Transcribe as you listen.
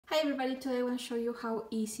everybody, today I want to show you how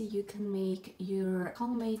easy you can make your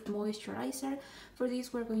homemade moisturizer. For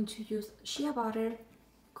this we're going to use shea butter,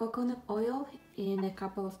 coconut oil, and a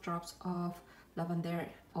couple of drops of lavender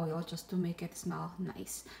oil just to make it smell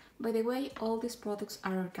nice. By the way, all these products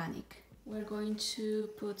are organic. We're going to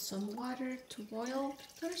put some water to boil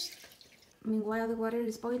first. Meanwhile the water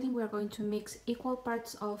is boiling, we're going to mix equal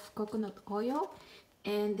parts of coconut oil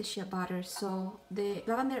and the shea butter. So the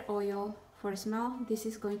lavender oil for smell, this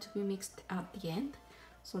is going to be mixed at the end.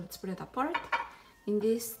 So let's put it apart. In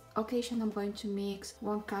this occasion, I'm going to mix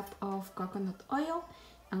 1 cup of coconut oil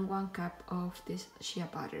and 1 cup of this shea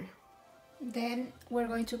butter. Then we're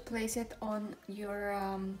going to place it on your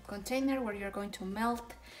container where you're going to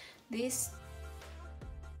melt this.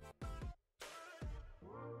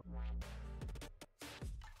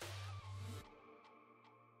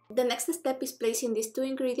 The next step is placing these 2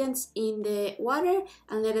 ingredients in the water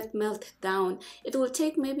and let it melt down. It will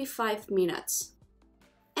take maybe 5 minutes.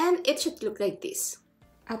 And it should look like this.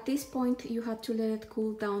 At this point you have to let it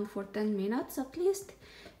cool down for 10 minutes at least,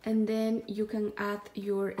 and then you can add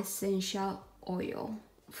your essential oil.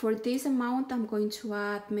 For this amount I'm going to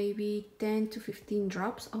add maybe 10 to 15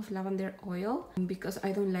 drops of lavender oil because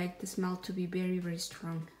I don't like the smell to be very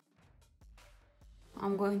strong.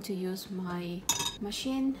 I'm going to use my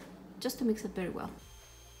machine just to mix it very well.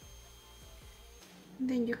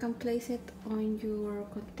 Then you can place it on your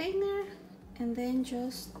container and then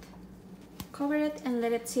just cover it and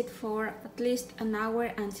let it sit for at least an hour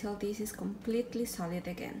until this is completely solid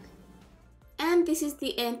again. And this is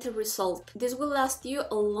the end result. This will last you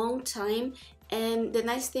a long time, and the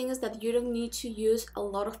nice thing is that you don't need to use a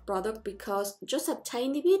lot of product because just a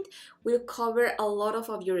tiny bit will cover a lot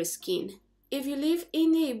of your skin. If you live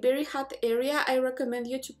in a very hot area, I recommend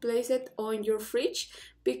you to place it on your fridge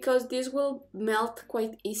because this will melt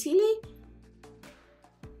quite easily.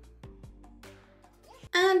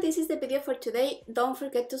 And this is the video for today. Don't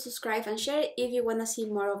forget to subscribe and share if you want to see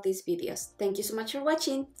more of these videos. Thank you so much for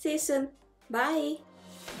watching. See you soon. Bye!